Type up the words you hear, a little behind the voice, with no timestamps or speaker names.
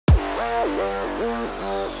Hello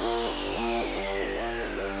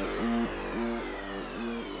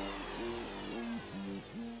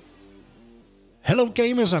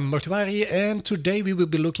gamers, I'm Mortuari, and today we will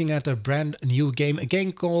be looking at a brand new game, a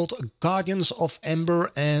game called Guardians of Ember,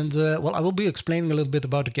 and well, I will be explaining a little bit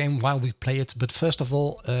about the game while we play it, but first of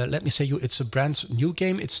all, let me say you it's a brand new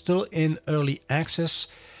game. It's still in early access.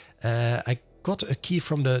 I got a key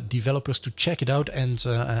from the developers to check it out and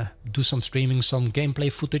do some streaming, some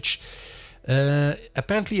gameplay footage.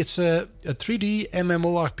 Apparently it's a 3D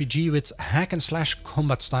MMORPG with hack and slash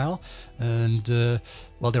combat style, and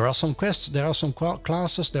well, there are some quests, there are some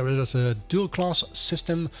classes, there is a dual class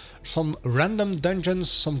system, some random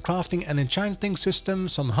dungeons, some crafting and enchanting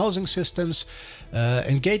systems, some housing systems,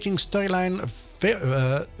 engaging storyline,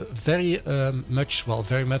 very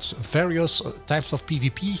much various types of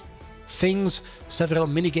PvP things, several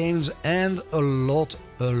mini games, and a lot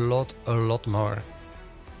more.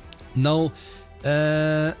 Now,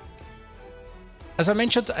 as I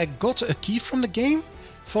mentioned, I got a key from the game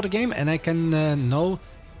for the game, and I can now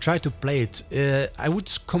try to play it. I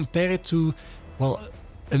would compare it to, well,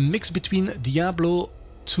 a mix between Diablo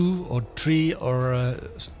 2 or 3 or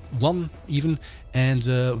 1 even, and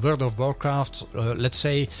World of Warcraft. Let's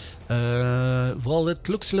say, well, it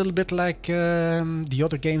looks a little bit like the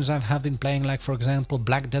other games I have been playing, like for example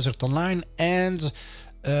Black Desert Online, and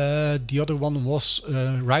the other one was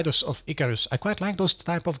Riders of Icarus. I quite like those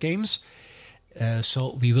type of games,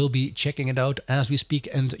 so we will be checking it out as we speak.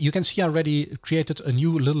 And you can see I already created a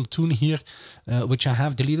new little tune here, which I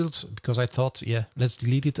have deleted because I thought, yeah, let's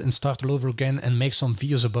delete it and start all over again and make some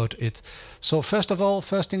videos about it. So first of all,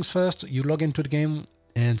 first things first, you log into the game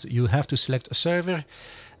and you have to select a server.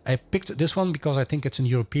 I picked this one because I think it's a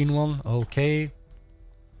European one. Okay,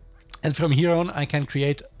 and from here on I can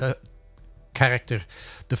create a character.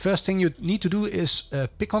 The first thing you need to do is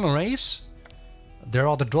pick on a race. There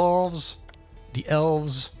are the dwarves, the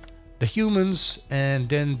elves, the humans, and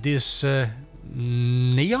then this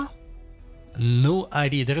Nia? No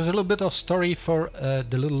idea. There is a little bit of story for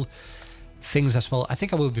the little things as well. I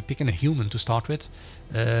think I will be picking a human to start with.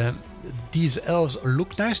 These elves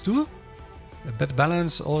look nice too. A better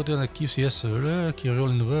balance, order, and QCS, key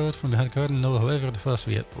role in the world from the head garden. No, however, the first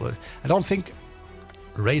yet. I don't think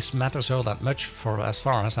race matters all that much for as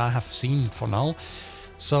far as I have seen for now.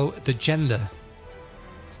 So the gender.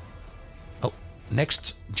 Oh,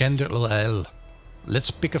 next gender.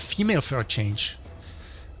 Let's pick a female for a change.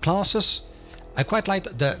 Classes. I quite like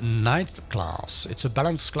the Knight class. It's a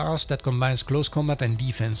balanced class that combines close combat and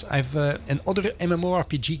defense. I've in other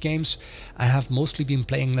MMORPG games I have mostly been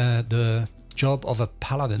playing the job of a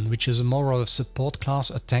paladin, which is more of a support class,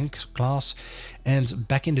 a tank class. And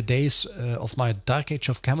back in the days of my Dark Age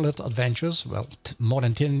of Camelot adventures, well, more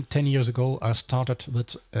than 10 years ago, I started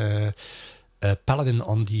with a paladin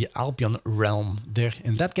on the Albion realm. There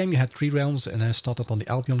in that game you had 3 realms, and I started on the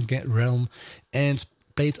Albion realm and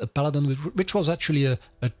played a paladin, which was actually a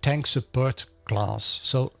tank support class.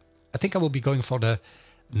 So I think I will be going for the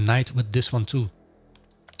knight with this one too.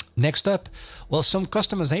 Next up, well, some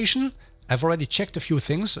customization. I've already checked a few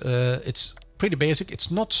things. It's pretty basic.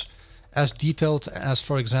 It's not as detailed as,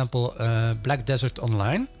 for example, Black Desert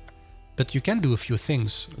Online, but you can do a few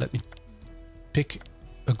things. Let me pick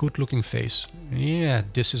a good looking face. Yeah,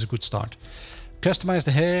 this is a good start. Customize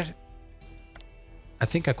the hair. I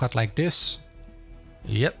think I quite like this.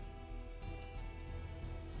 Yep.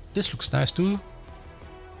 This looks nice too.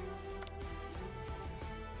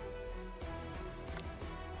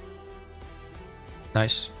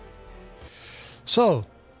 Nice. So,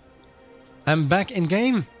 I'm back in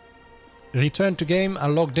game. Return to game, I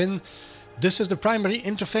logged in. This is the primary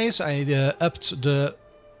interface. I upped the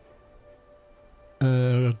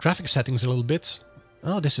graphic settings a little bit.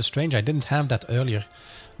 Oh, this is strange. I didn't have that earlier.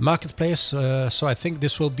 Marketplace, so I think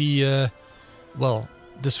this will be, well,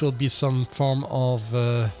 this will be some form of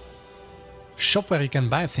shop where you can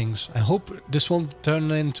buy things. I hope this won't turn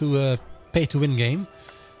into a pay-to-win game.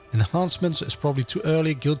 Enhancements is probably too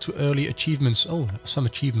early. Guild too early. Achievements. Oh, some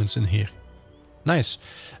achievements in here. Nice.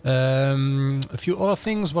 A few other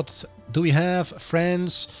things. What do we have?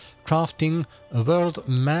 Friends, crafting, a world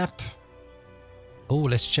map. Oh,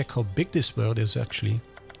 let's check how big this world is actually.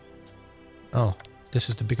 Oh, this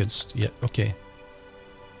is the biggest. Yeah, okay.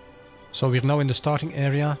 So we're now in the starting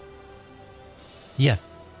area. Yeah.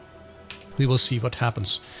 We will see what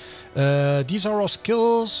happens. These are our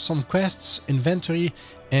skills, some quests, inventory,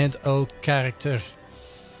 and our character.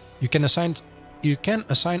 You can assign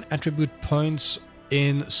attribute points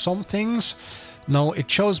in some things. Now it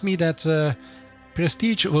shows me that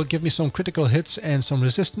prestige will give me some critical hits and some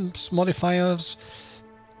resistance modifiers.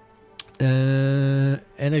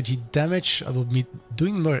 Energy damage. I will be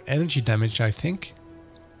doing more energy damage, I think.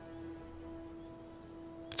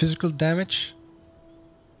 Physical damage.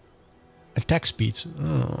 Attack speed.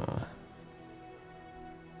 Oh.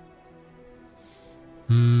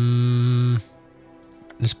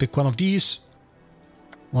 Let's pick one of these.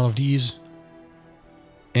 One of these.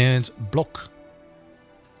 And block.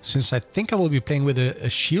 Since I think I will be playing with a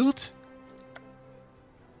shield.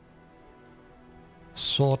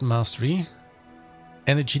 Sword mastery.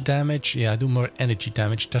 Energy damage. Yeah, I do more energy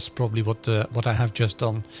damage. That's probably what I have just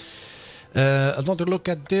done. Another look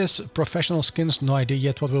at this. Professional skins. No idea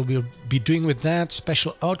yet what we'll be doing with that.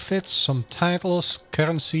 Special outfits. Some titles.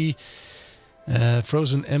 Currency.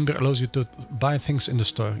 Frozen Ember allows you to buy things in the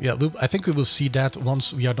store. Yeah, I think we will see that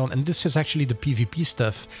once we are done. And this is actually the PvP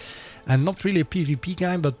stuff. I'm not really a PvP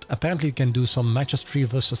guy, but apparently you can do some matches 3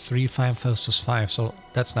 versus 3, 5 versus 5. So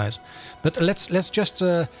that's nice. But let's just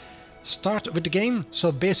start with the game.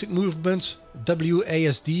 So basic movement,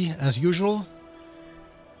 WASD as usual.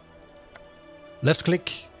 Left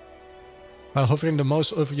click while hovering the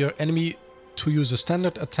mouse over your enemy to use a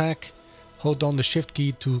standard attack. Hold down the shift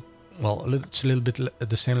key to, well, it's a little bit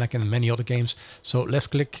the same like in many other games. So left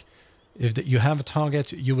click, if you have a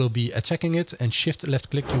target, you will be attacking it, and shift left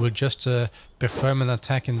click, you will just perform an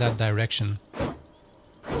attack in that direction.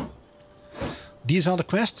 These are the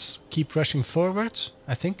quests. Keep rushing forward,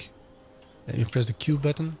 I think. Let me press the Q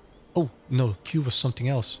button. Oh, no, Q was something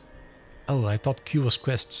else. Oh, I thought Q was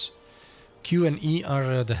quests. Q and E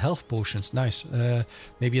are the health potions. Nice.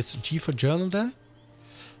 Maybe it's G for journal then?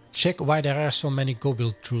 Check why there are so many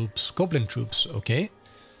goblin troops. Goblin troops, okay.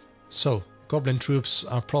 So, goblin troops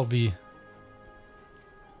are probably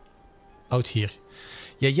out here.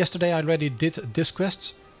 Yeah, yesterday I already did this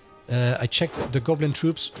quest. I checked the goblin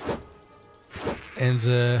troops. And,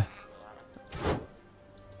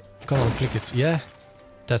 come on, click it. Yeah,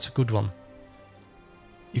 that's a good one.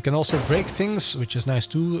 You can also break things, which is nice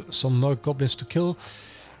too. Some more goblins to kill.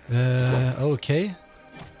 Okay.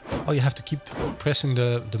 Oh, you have to keep pressing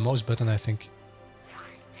the mouse button, I think.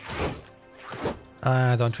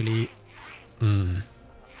 I don't really... The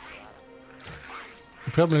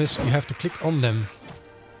problem is you have to click on them.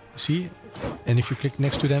 See? And if you click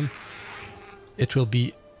next to them, it will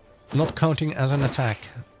be not counting as an attack.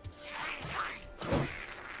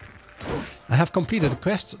 I have completed the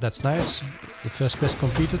quest, that's nice. The first quest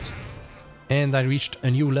completed. And I reached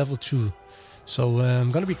a new level 2. So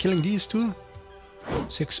I'm gonna be killing these two.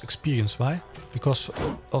 6 experience, why? Because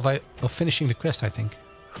of finishing the quest, I think.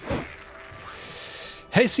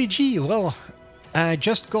 Hey CG, well, I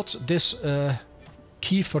just got this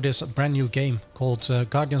key for this brand new game called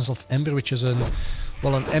Guardians of Ember, which is an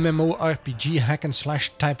MMORPG hack and slash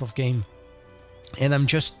type of game. And I'm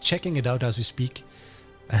just checking it out as we speak.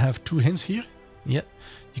 I have 2 hints here. Yeah.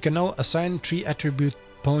 You can now assign 3 attribute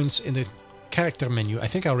points in the character menu. I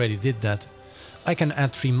think I already did that. I can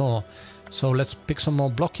add 3 more. So let's pick some more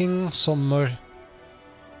blocking, some more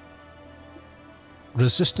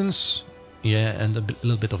resistance. Yeah, and a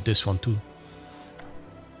little bit of this one too.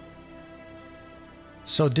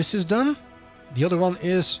 So this is done. The other one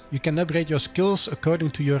is you can upgrade your skills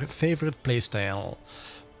according to your favorite playstyle.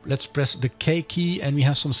 Let's press the K key and we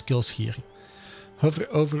have some skills here. Hover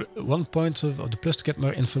over one point of the plus to get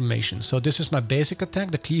more information. So this is my basic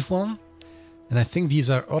attack, the cleave one. And I think these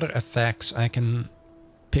are other attacks I can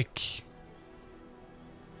pick.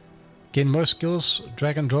 Gain more skills,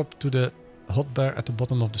 drag and drop to the hotbar at the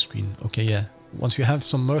bottom of the screen. Okay, yeah. Once you have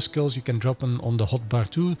some more skills, you can drop them on the hotbar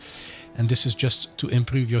too. And this is just to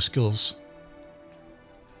improve your skills.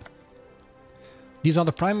 These are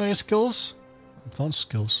the primary skills. Advanced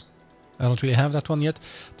skills. I don't really have that one yet.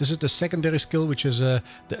 This is the secondary skill, which is the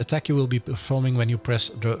attack you will be performing when you press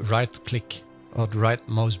the right click or the right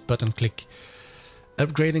mouse button click.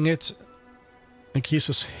 Upgrading it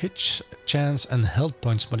increases hit chance and health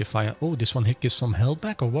points modifier. Oh, this one gives some health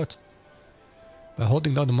back or what? By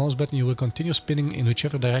holding down the mouse button, you will continue spinning in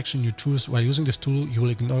whichever direction you choose. While using this tool, you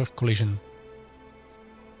will ignore collision.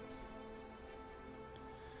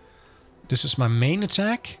 This is my main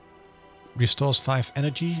attack. Restores 5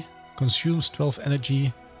 energy. Consumes 12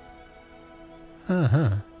 energy.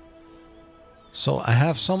 So I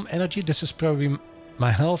have some energy. This is probably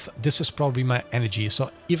my health. This is probably my energy. So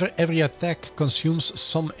every attack consumes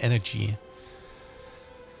some energy.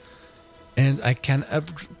 And I can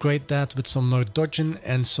upgrade that with some more dodging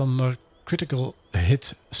and some more critical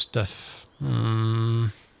hit stuff.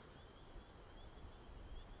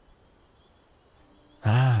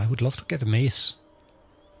 I would love to get a mace.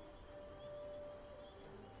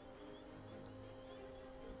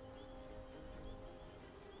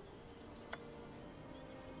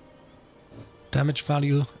 Damage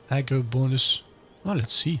value, aggro bonus. Oh,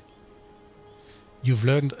 let's see. You've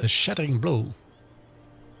learned a shattering blow.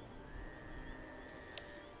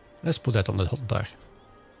 Let's put that on the hotbar.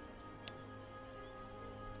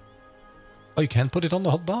 Oh, you can't put it on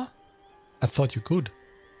the hotbar? I thought you could.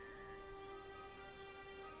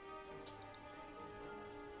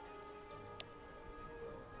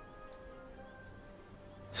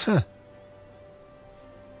 Huh.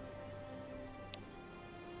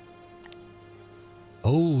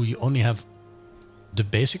 Oh, you only have the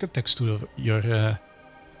basic attacks to your...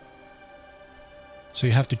 So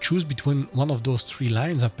you have to choose between one of those 3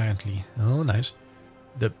 lines, apparently. Oh, nice.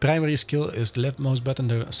 The primary skill is the left mouse button,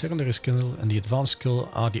 the secondary skill and the advanced skill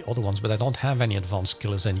are the other ones. But I don't have any advanced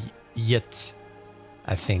skills yet,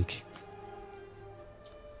 I think.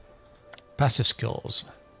 Passive skills.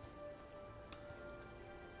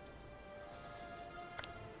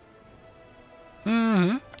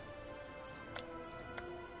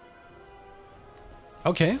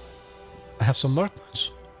 Okay. I have some more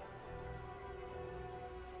points.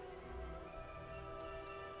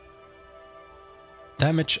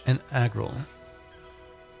 Damage and aggro.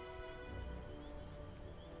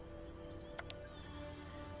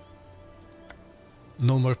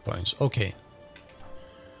 No more points. Okay.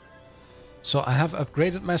 So I have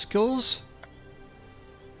upgraded my skills.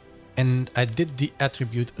 And I did the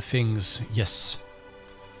attribute things. Yes.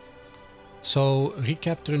 So,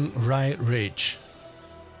 Recapturing Rye Ridge.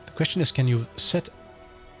 The question is, can you set...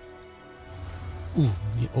 Ooh,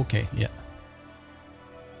 okay, yeah.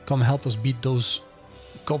 Come help us beat those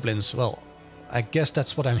goblins. Well, I guess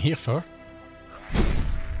that's what I'm here for.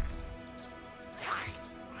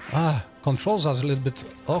 Ah, controls are a little bit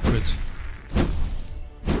awkward.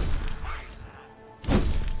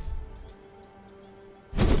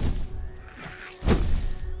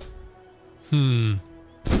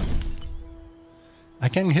 I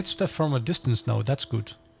can hit stuff from a distance now, that's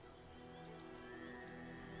good.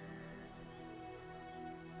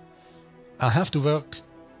 I'll have to work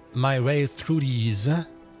my way through these.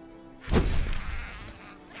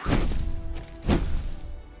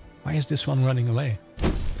 Why is this one running away?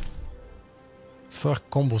 4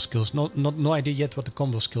 combo skills. No idea yet what the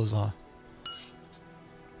combo skills are.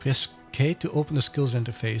 Press K to open the skills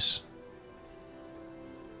interface.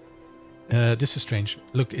 This is strange.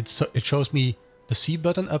 Look, it shows me the C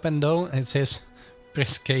button up and down and it says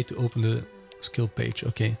press K to open the skill page.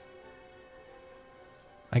 Okay.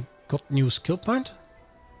 I got new skill point.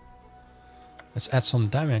 Let's add some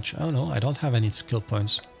damage. Oh no, I don't have any skill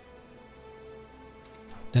points.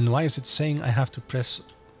 Then why is it saying I have to press...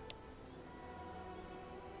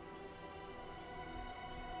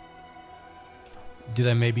 Did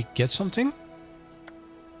I maybe get something?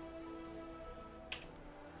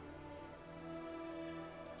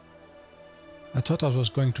 I thought I was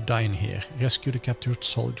going to die in here. Rescue the captured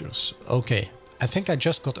soldiers. Okay, I think I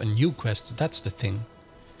just got a new quest. That's the thing.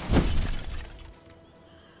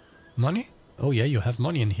 Money? Oh yeah, you have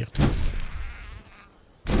money in here too.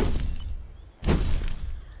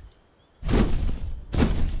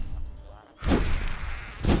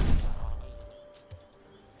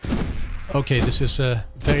 Okay, this is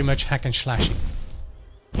very much hack and slashing.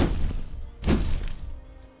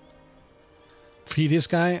 Free this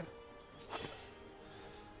guy.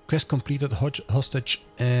 Quest completed, hostage,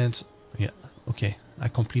 and yeah, okay, I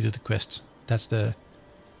completed the quest. That's the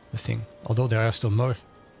thing. Although there are still more.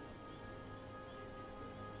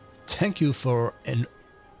 Thank you for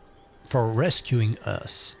rescuing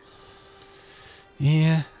us.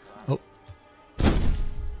 Yeah. Oh.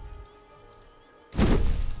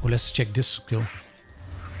 Oh, let's check this skill.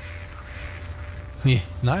 Yeah,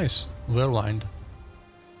 nice. Whirlwind.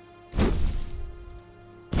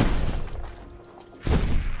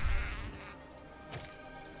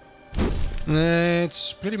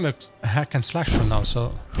 It's pretty much hack and slash for now,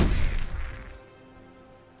 so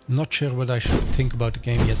not sure what I should think about the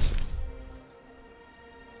game yet.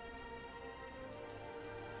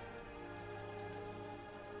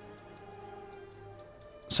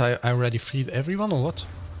 So I already freed everyone or what?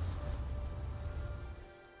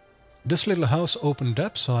 This little house opened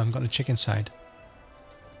up, so I'm gonna check inside.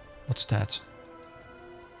 What's that?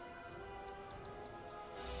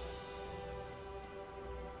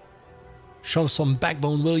 Show some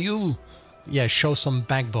backbone, will you? Yeah, show some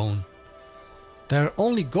backbone. There are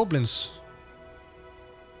only goblins.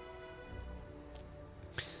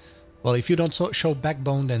 Well, if you don't show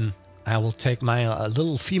backbone, then I will take my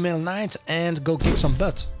little female knight and go kick some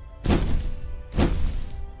butt.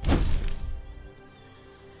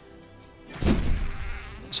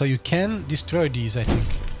 So you can destroy these, I think.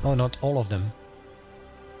 Oh, not all of them.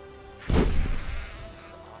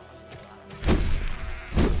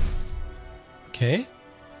 Okay.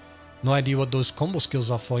 No idea what those combo skills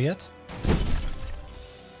are for yet.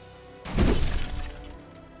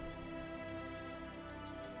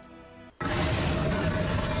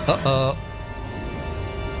 Uh-oh.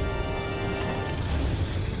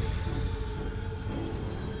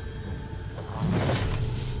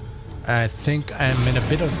 I think I'm in a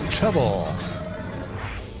bit of trouble.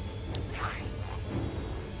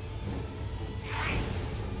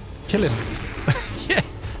 Kill him. Yeah.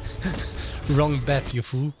 Wrong bet, you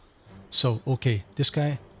fool. So, okay, this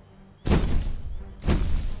guy.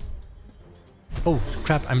 Oh,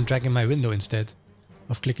 crap, I'm dragging my window instead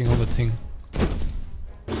of clicking on the thing.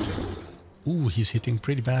 Ooh, he's hitting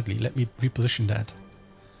pretty badly. Let me reposition that.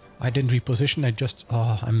 I didn't reposition, I just...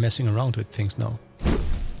 Oh, I'm messing around with things now.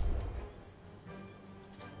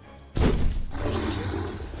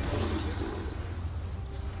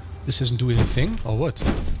 This isn't doing anything, or what?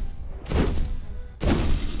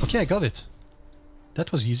 Okay, I got it.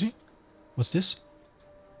 That was easy. What's this?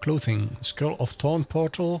 Clothing. Scroll of Thorn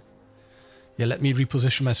Portal. Yeah, let me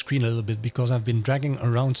reposition my screen a little bit because I've been dragging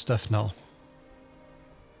around stuff now.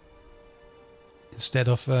 Instead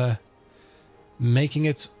of making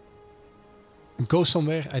it go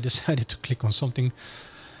somewhere, I decided to click on something.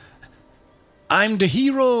 I'm the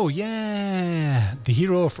hero! Yeah! The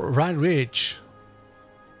hero of Rye Ridge.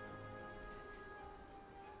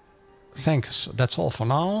 Thanks, that's all for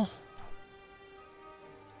now.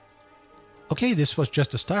 Okay, this was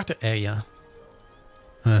just the starter area.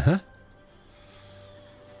 Uh-huh.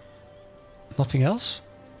 Nothing else?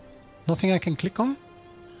 Nothing I can click on?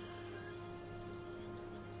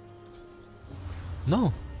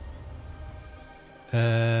 No.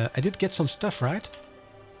 I did get some stuff, right?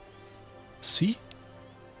 See?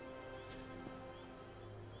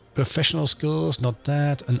 Professional skills, not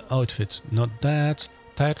that. An outfit, not that.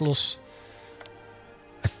 Titles.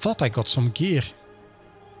 I thought I got some gear.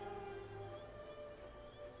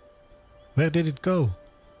 Where did it go?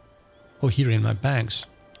 Oh, here in my bags.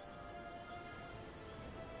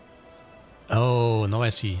 Oh, now I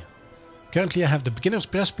see. Currently I have the beginner's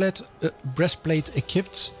breastplate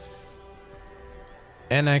equipped.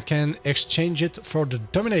 And I can exchange it for the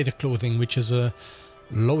Dominator clothing, which is a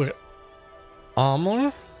lower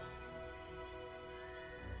armor.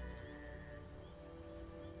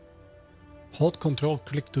 Hold control,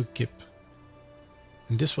 click to equip.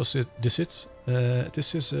 And this was it. This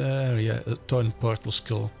is yeah, a Thorn Portal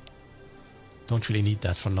skill. Don't really need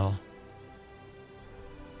that for now.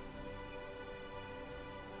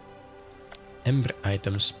 Ember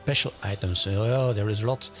items, special items. Oh, there is a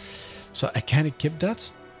lot. So I can equip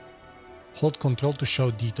that. Hold control to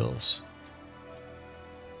show details.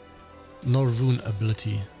 No rune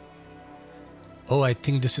ability. Oh, I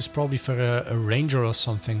think this is probably for a ranger or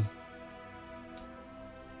something.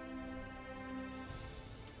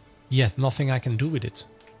 Yeah, nothing I can do with it.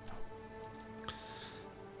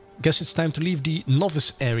 Guess it's time to leave the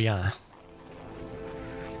novice area.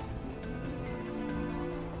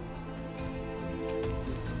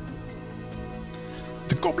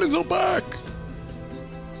 The goblins are back!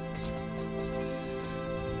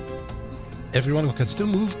 Everyone who can still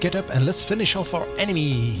move, get up and let's finish off our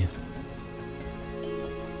enemy!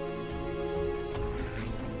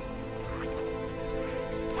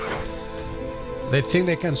 They think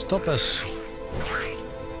they can stop us.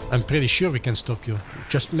 I'm pretty sure we can stop you.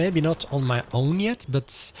 Just maybe not on my own yet,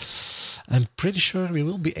 but I'm pretty sure we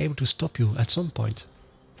will be able to stop you at some point.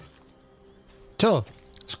 So,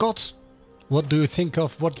 Scott, what do you think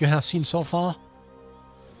of what you have seen so far?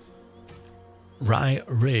 Rye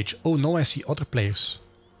Ridge. Oh, now I see other players.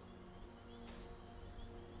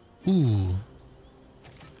 Ooh.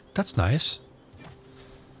 That's nice.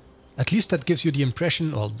 At least that gives you the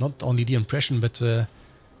impression, well, not only the impression, but it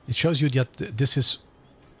shows you that this is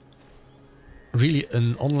really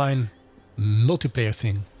an online multiplayer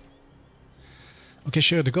thing. Okay,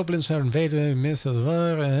 sure, the goblins are invaded,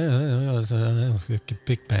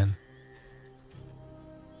 big pen.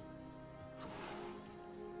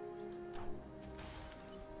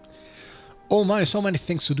 Oh my, so many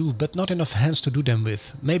things to do, but not enough hands to do them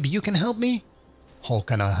with. Maybe you can help me? How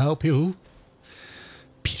can I help you?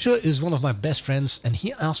 Peter is one of my best friends and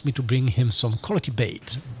he asked me to bring him some quality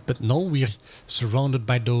bait. But no, we're surrounded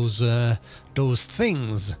by those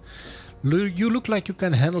things. You look like you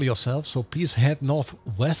can handle yourself, so please head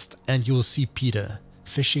northwest and you'll see Peter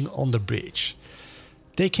fishing on the bridge.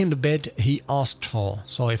 Take him the bait he asked for.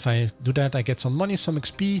 So if I do that, I get some money, some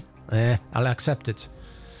XP. I'll accept it.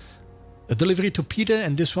 A delivery to Peter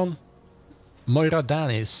and this one. Moira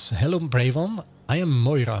Danis. Hello, brave one. I am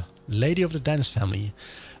Moira, lady of the Danis family.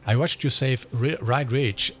 I watched you save Rye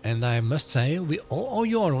Ridge, and I must say, we all owe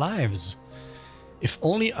you our lives. If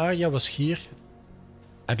only Arya was here,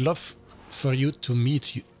 I'd love for you to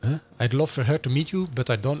meet you. I'd love for her to meet you, but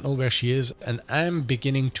I don't know where she is, and I'm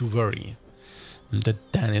beginning to worry. The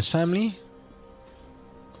Danis family?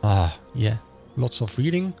 Ah, yeah, lots of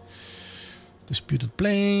reading. Disputed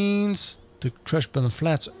Plains, the crushed burned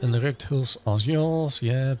flats and the wrecked hills are yours.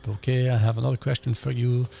 Yep, okay, I have another question for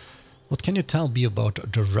you. What can you tell me about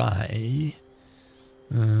the Rye?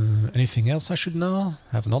 Anything else I should know?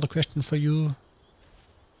 I have another question for you.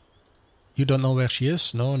 You don't know where she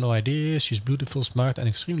is? No, no idea. She's beautiful, smart and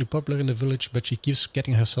extremely popular in the village, but she keeps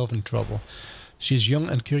getting herself in trouble. She's young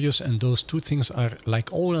and curious, and those two things are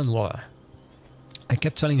like oil and water. I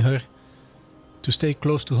kept telling her to stay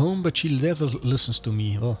close to home, but she never listens to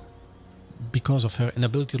me. Well, because of her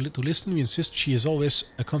inability to listen, we insist she is always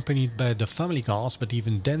accompanied by the family guards, but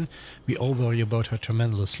even then, we all worry about her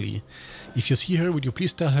tremendously. If you see her, would you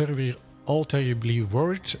please tell her we're all terribly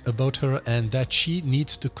worried about her and that she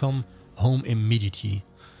needs to come home immediately.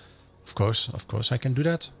 Of course I can do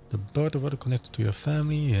that. The bird of water connected to your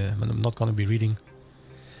family. Yeah, but I'm not gonna be reading.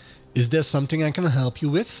 Is there something I can help you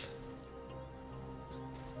with?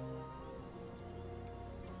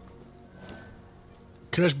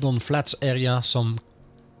 Crashbone Flats area, some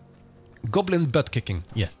goblin butt kicking.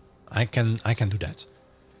 Yeah, I can do that.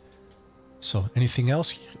 So anything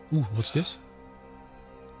else here? Ooh, what's this?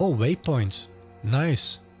 Oh, waypoint.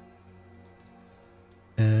 Nice.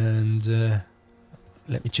 And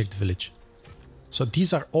let me check the village. So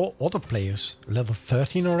these are all other players. Level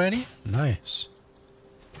 13 already? Nice.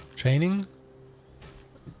 Training.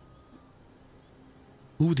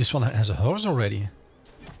 Ooh, this one has a horse already.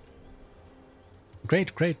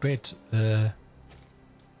 Great.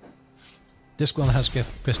 This one has a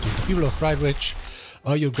question. The people of Rye Ridge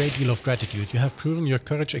owe you a great deal of gratitude. You have proven your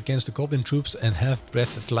courage against the goblin troops and have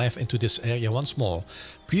breathed life into this area once more.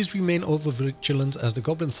 Please remain over vigilant as the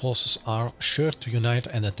goblin forces are sure to unite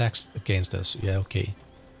and attack against us. Yeah, okay.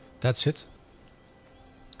 That's it.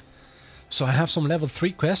 So I have some level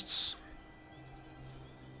 3 quests.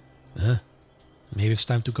 Maybe it's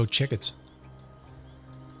time to go check it.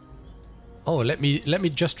 Oh, let me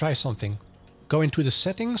just try something. Go into the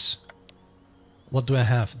settings. What do I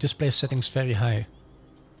have? Display settings very high.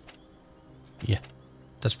 Yeah,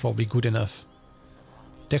 that's probably good enough.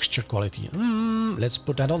 Texture quality. Let's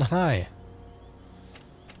put that on high.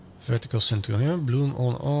 Vertical center. Yeah, bloom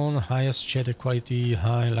on. Highest shader quality.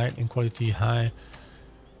 High lightning quality. High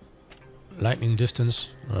lightning distance.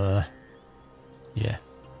 Yeah.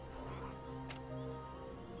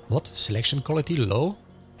 What? Selection quality low?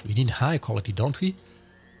 We need high quality, don't we?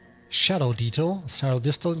 Shadow detail. Shadow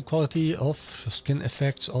distance quality off. Skin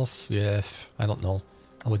effects off. Yeah, I don't know.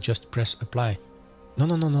 I would just press apply.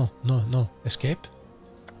 No. Escape.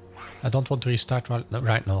 I don't want to restart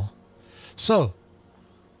right now. So.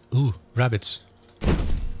 Ooh, rabbits.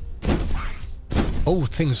 Oh,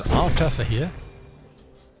 things are tougher here.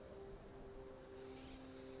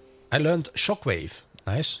 I learned shockwave.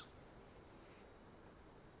 Nice.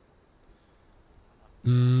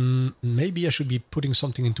 Maybe I should be putting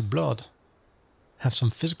something into blood. Have some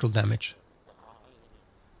physical damage.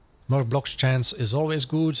 More blocks chance is always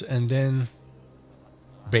good. And then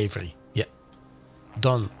bravery. Yeah.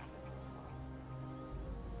 Done.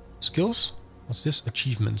 Skills? What's this?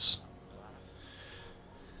 Achievements.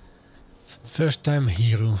 First time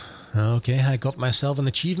hero. Okay, I got myself an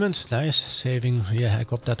achievement. Nice. Saving. Yeah, I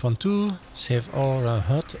got that one too. Save all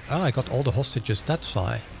hut. Ah, I got all the hostages. That's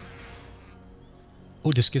why.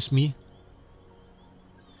 Oh, this gives me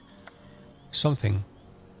something.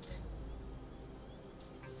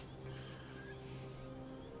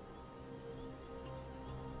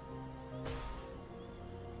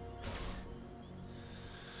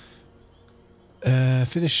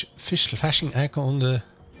 Finish fish flashing icon on the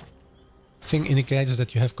thing indicates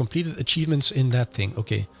that you have completed achievements in that thing.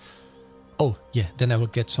 Okay. Oh, yeah, then I will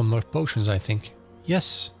get some more potions, I think.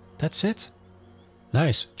 Yes, that's it.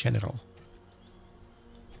 Nice, general.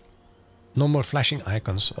 No more flashing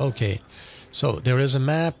icons. Okay. So, there is a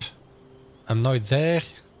map. I'm now there.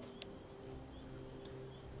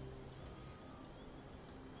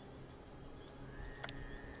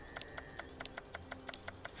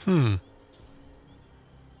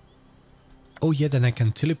 Oh yeah, then I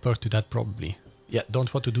can teleport to that probably. Yeah,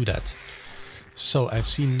 don't want to do that. So, I've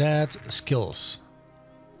seen that. Skills.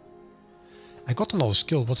 I got another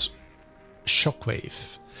skill. What's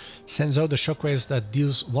Shockwave? Sends out the shockwaves that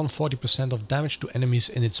deals 140% of damage to enemies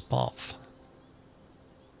in its path.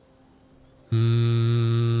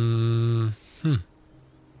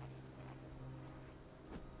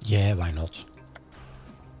 Yeah, why not?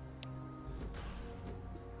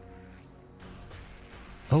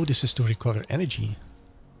 Oh, this is to recover energy.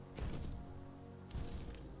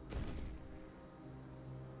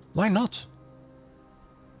 Why not?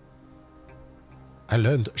 I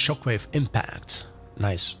learned shockwave impact.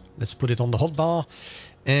 Nice. Let's put it on the hotbar.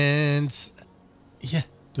 And yeah,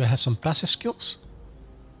 do I have some passive skills?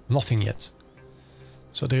 Nothing yet.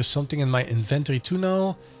 So there's something in my inventory too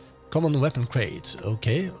now. Common weapon crate.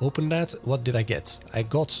 Okay, open that. What did I get? I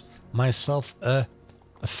got myself a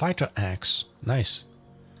fighter axe. Nice.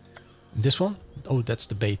 This one? Oh, that's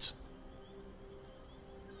the bait.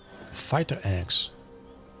 Fighter axe.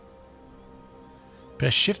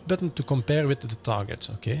 Press shift button to compare with the target.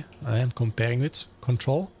 Okay, I am comparing with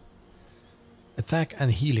control. Attack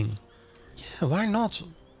and healing. Yeah, why not?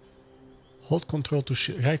 Hold control to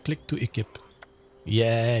right click to equip.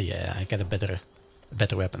 Yeah, I get a better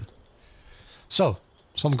weapon. So,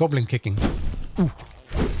 some goblin kicking. Ooh.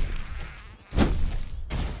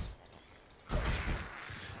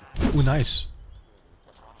 Ooh, nice.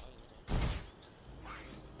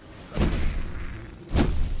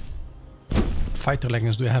 Fighter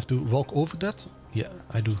leggings, do I have to walk over that? Yeah,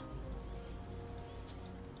 I do.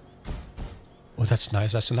 Oh, that's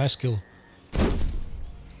nice. That's a nice skill.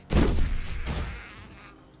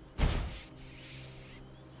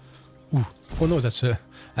 Ooh. Oh no, that's a...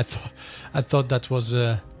 I thought that was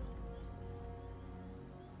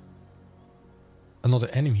another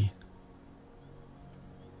enemy.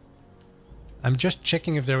 I'm just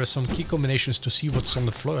checking if there are some key combinations to see what's on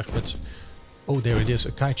the floor, but... Oh, there it is,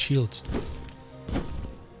 a kite shield.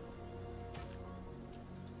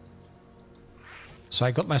 So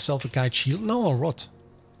I got myself a kite shield. No, or what?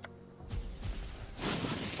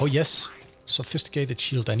 Oh yes, sophisticated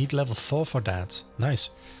shield. I need level 4 for that.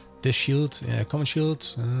 Nice. This shield, common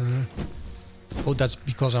shield. Oh, that's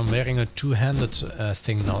because I'm wearing a two-handed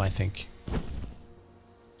thing now, I think.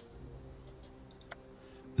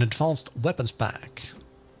 An advanced weapons pack.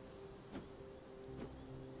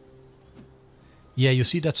 Yeah, you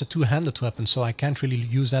see that's a two-handed weapon, so I can't really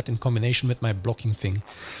use that in combination with my blocking thing.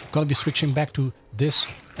 I'm gonna be switching back to this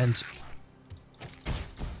and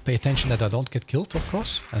pay attention that I don't get killed, of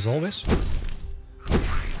course, as always.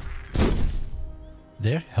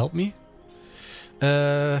 There, help me.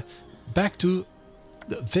 Back to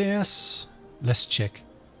this. Let's check.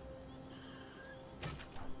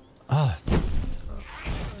 Ah,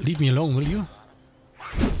 leave me alone, will you?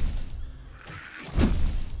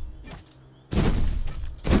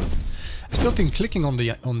 I still think clicking on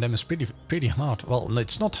them is pretty hard. Well, no,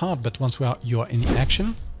 it's not hard, but once you are in the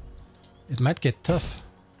action, it might get tough.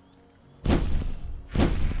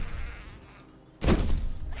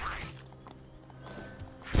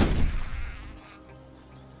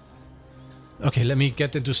 Okay, let me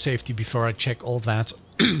get into safety before I check all that.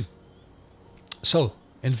 So,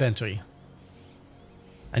 inventory.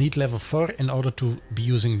 I need level 4 in order to be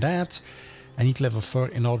using that. I need level 4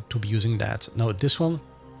 in order to be using that. Now, this one.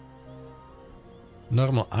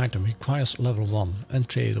 Normal item requires level 1.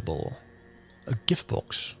 Untradeable. A gift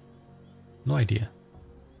box. No idea.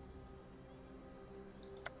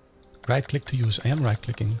 Right click to use. I am right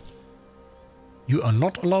clicking. You are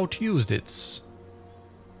not allowed to use this.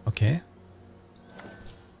 Okay.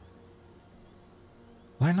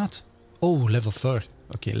 Why not? Oh, level 4.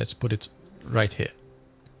 Okay, let's put it right here.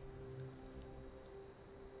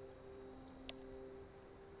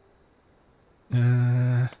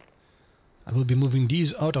 I will be moving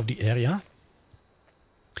these out of the area.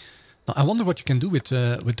 Now, I wonder what you can do with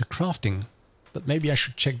the crafting, but maybe I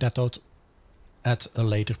should check that out at a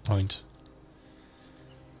later point.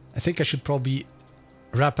 I think I should probably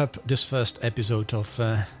wrap up this first episode of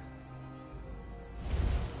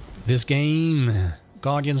this game,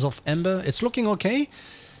 Guardians of Ember. It's looking okay.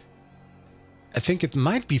 I think it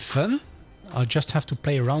might be fun. I'll just have to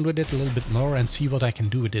play around with it a little bit more and see what I can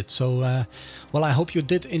do with it. So, well, I hope you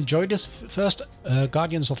did enjoy this first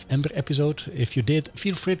Guardians of Ember episode. If you did,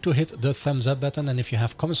 feel free to hit the thumbs up button. And if you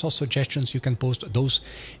have comments or suggestions, you can post those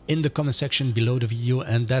in the comment section below the video.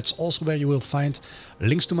 And that's also where you will find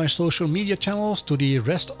links to my social media channels, to the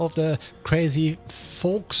rest of the crazy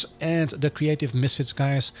folks and the creative Misfits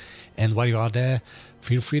guys. And while you are there,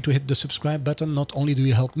 feel free to hit the subscribe button. Not only do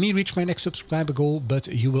you help me reach my next subscriber goal, but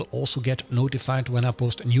you will also get notified when I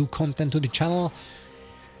post new content to the channel.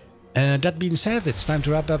 That being said, it's time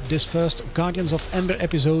to wrap up this first Guardians of Ember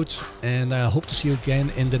episode, and I hope to see you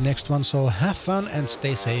again in the next one. So have fun and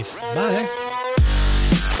stay safe. Bye!